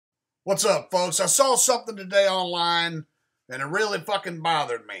What's up, folks? I saw something today online and it really fucking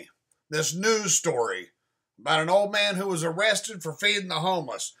bothered me. This news story about an old man who was arrested for feeding the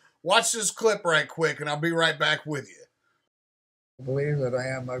homeless. Watch this clip right quick and I'll be right back with you. I believe that I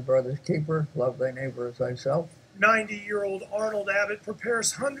am my brother's keeper. Love thy neighbor as thyself. 90-year-old Arnold Abbott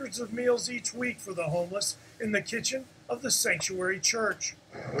prepares hundreds of meals each week for the homeless in the kitchen of the Sanctuary Church.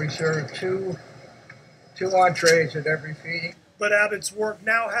 We serve two entrees at every feeding. But Abbott's work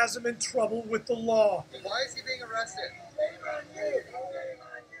now has him in trouble with the law. Why is he being arrested?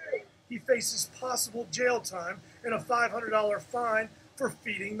 He faces possible jail time and a $500 fine for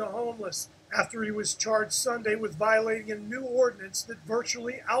feeding the homeless after he was charged Sunday with violating a new ordinance that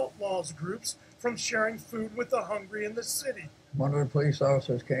virtually outlaws groups from sharing food with the hungry in the city. One of the police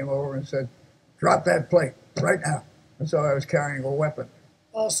officers came over and said, "Drop that plate right now." And so I was carrying a weapon.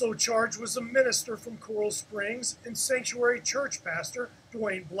 Also charged was a minister from Coral Springs and Sanctuary Church pastor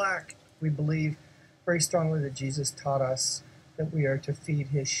Dwayne Black. We believe very strongly that Jesus taught us that we are to feed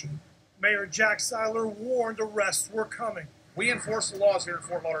his sheep. Mayor Jack Seiler warned arrests were coming. We enforce the laws here in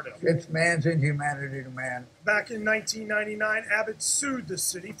Fort Lauderdale. It's man's inhumanity to man. Back in 1999, Abbott sued the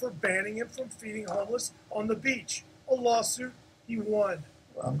city for banning him from feeding homeless on the beach. A lawsuit he won.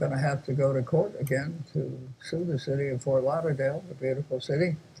 I'm going to have to go to court again to sue the city of Fort Lauderdale, the beautiful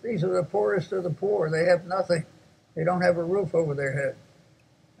city. These are the poorest of the poor. They have nothing. They don't have a roof over their head.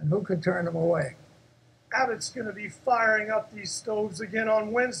 And who could turn them away? Abbott's going to be firing up these stoves again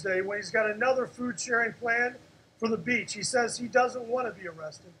on Wednesday when he's got another food sharing plan for the beach. He says he doesn't want to be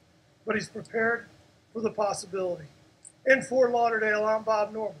arrested, but he's prepared for the possibility. In Fort Lauderdale, I'm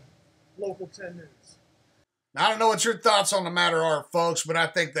Bob Norman, Local 10 News. Now, I don't know what your thoughts on the matter are, folks, but I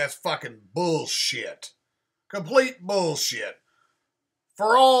think that's fucking bullshit. Complete bullshit.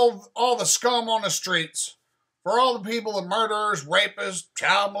 For all the scum on the streets, for all the people, the murderers, rapists,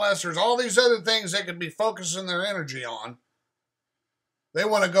 child molesters, all these other things they could be focusing their energy on, they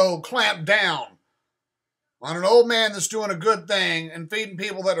want to go clamp down on an old man that's doing a good thing and feeding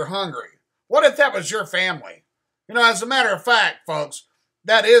people that are hungry. What if that was your family? You know, as a matter of fact, folks,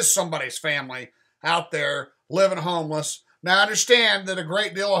 that is somebody's family out there living homeless. Now, I understand that a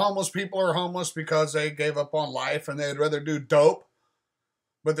great deal of homeless people are homeless because they gave up on life and they'd rather do dope,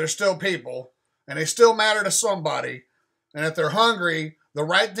 but they're still people and they still matter to somebody. And if they're hungry, the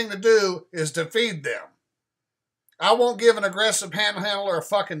right thing to do is to feed them. I won't give an aggressive panhandler a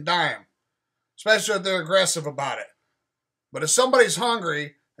fucking dime, especially if they're aggressive about it. But if somebody's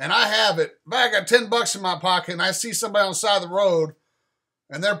hungry and I have it, if I got $10 in my pocket and I see somebody on the side of the road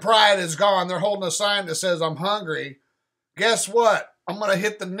and their pride is gone, they're holding a sign that says, "I'm hungry," guess what? I'm going to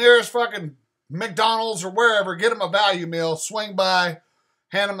hit the nearest fucking McDonald's or wherever, get them a value meal, swing by,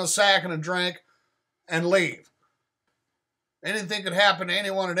 hand them a sack and a drink, and leave. Anything could happen to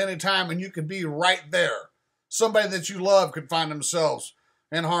anyone at any time, and you could be right there. Somebody that you love could find themselves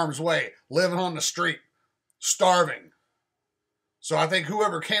in harm's way, living on the street, starving. So I think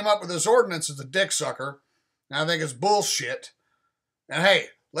whoever came up with this ordinance is a dick sucker, and I think it's bullshit. And hey,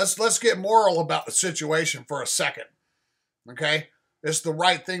 let's get moral about the situation for a second, okay? It's the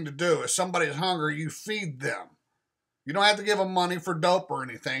right thing to do. If somebody's hungry, you feed them. You don't have to give them money for dope or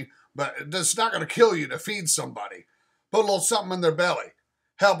anything, but it's not going to kill you to feed somebody. Put a little something in their belly.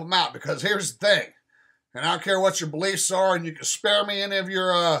 Help them out, because here's the thing, and I don't care what your beliefs are, and you can spare me any of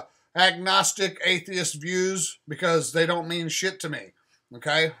your agnostic, atheist views, because they don't mean shit to me,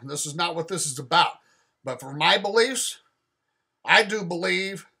 okay? This is not what this is about. But for my beliefs, I do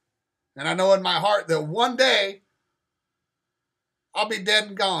believe, and I know in my heart that one day I'll be dead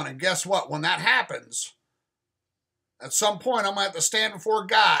and gone. And guess what? When that happens, at some point I'm going to have to stand before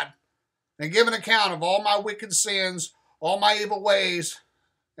God and give an account of all my wicked sins, all my evil ways,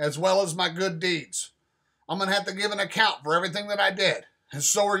 as well as my good deeds. I'm going to have to give an account for everything that I did, and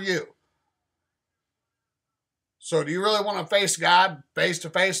so are you. So do you really want to face God face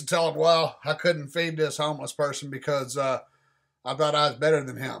to face and tell him, "Well, I couldn't feed this homeless person because I thought I was better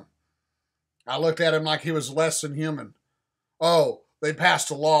than him. I looked at him like he was less than human. Oh, they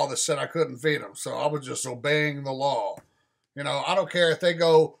passed a law that said I couldn't feed him, so I was just obeying the law." You know, I don't care if they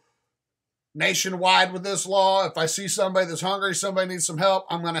go nationwide with this law. If I see somebody that's hungry, somebody needs some help,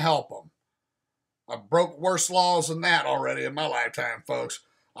 I'm going to help them. I've broke worse laws than that already in my lifetime, folks.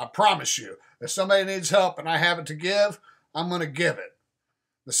 I promise you. If somebody needs help and I have it to give, I'm going to give it.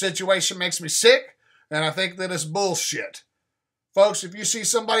 The situation makes me sick, and I think that it's bullshit. Folks, if you see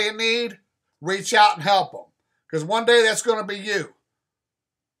somebody in need, reach out and help them. Because one day that's going to be you.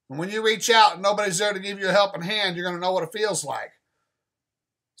 And when you reach out and nobody's there to give you a helping hand, you're going to know what it feels like.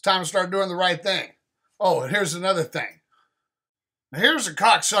 It's time to start doing the right thing. Oh, and here's another thing. Now, here's a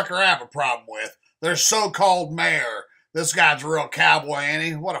cocksucker I have a problem with. Their so-called mayor. This guy's a real cowboy, ain't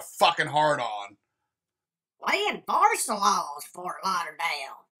he? What a fucking hard-on. We enforce the laws, Fort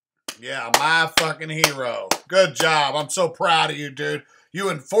Lauderdale. Yeah, my fucking hero. Good job. I'm so proud of you, dude. You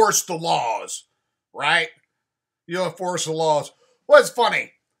enforce the laws, right? You enforce the laws. What's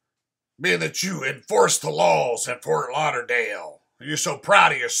funny? Being that you enforce the laws at Fort Lauderdale. You're so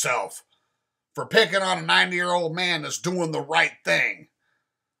proud of yourself for picking on a 90-year-old man that's doing the right thing.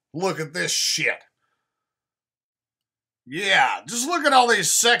 Look at this shit. Yeah, just look at all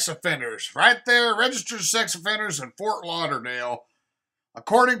these sex offenders. Right there, registered sex offenders in Fort Lauderdale.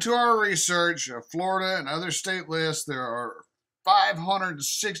 According to our research of Florida and other state lists, there are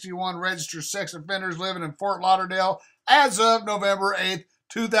 561 registered sex offenders living in Fort Lauderdale as of November 8th,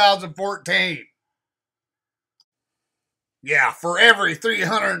 2014. Yeah, for every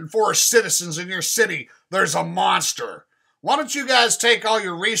 304 citizens in your city, there's a monster. Why don't you guys take all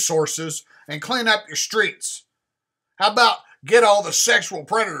your resources and clean up your streets? How about get all the sexual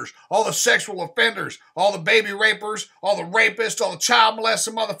predators, all the sexual offenders, all the baby rapers, all the rapists, all the child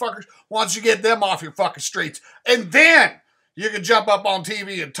molesting motherfuckers? Why don't you get them off your fucking streets? And then you can jump up on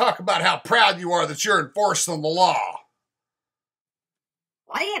TV and talk about how proud you are that you're enforcing the law.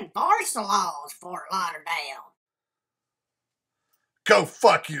 We enforce the laws, Fort Lauderdale. Go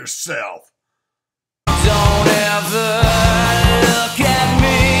fuck yourself. Don't ever look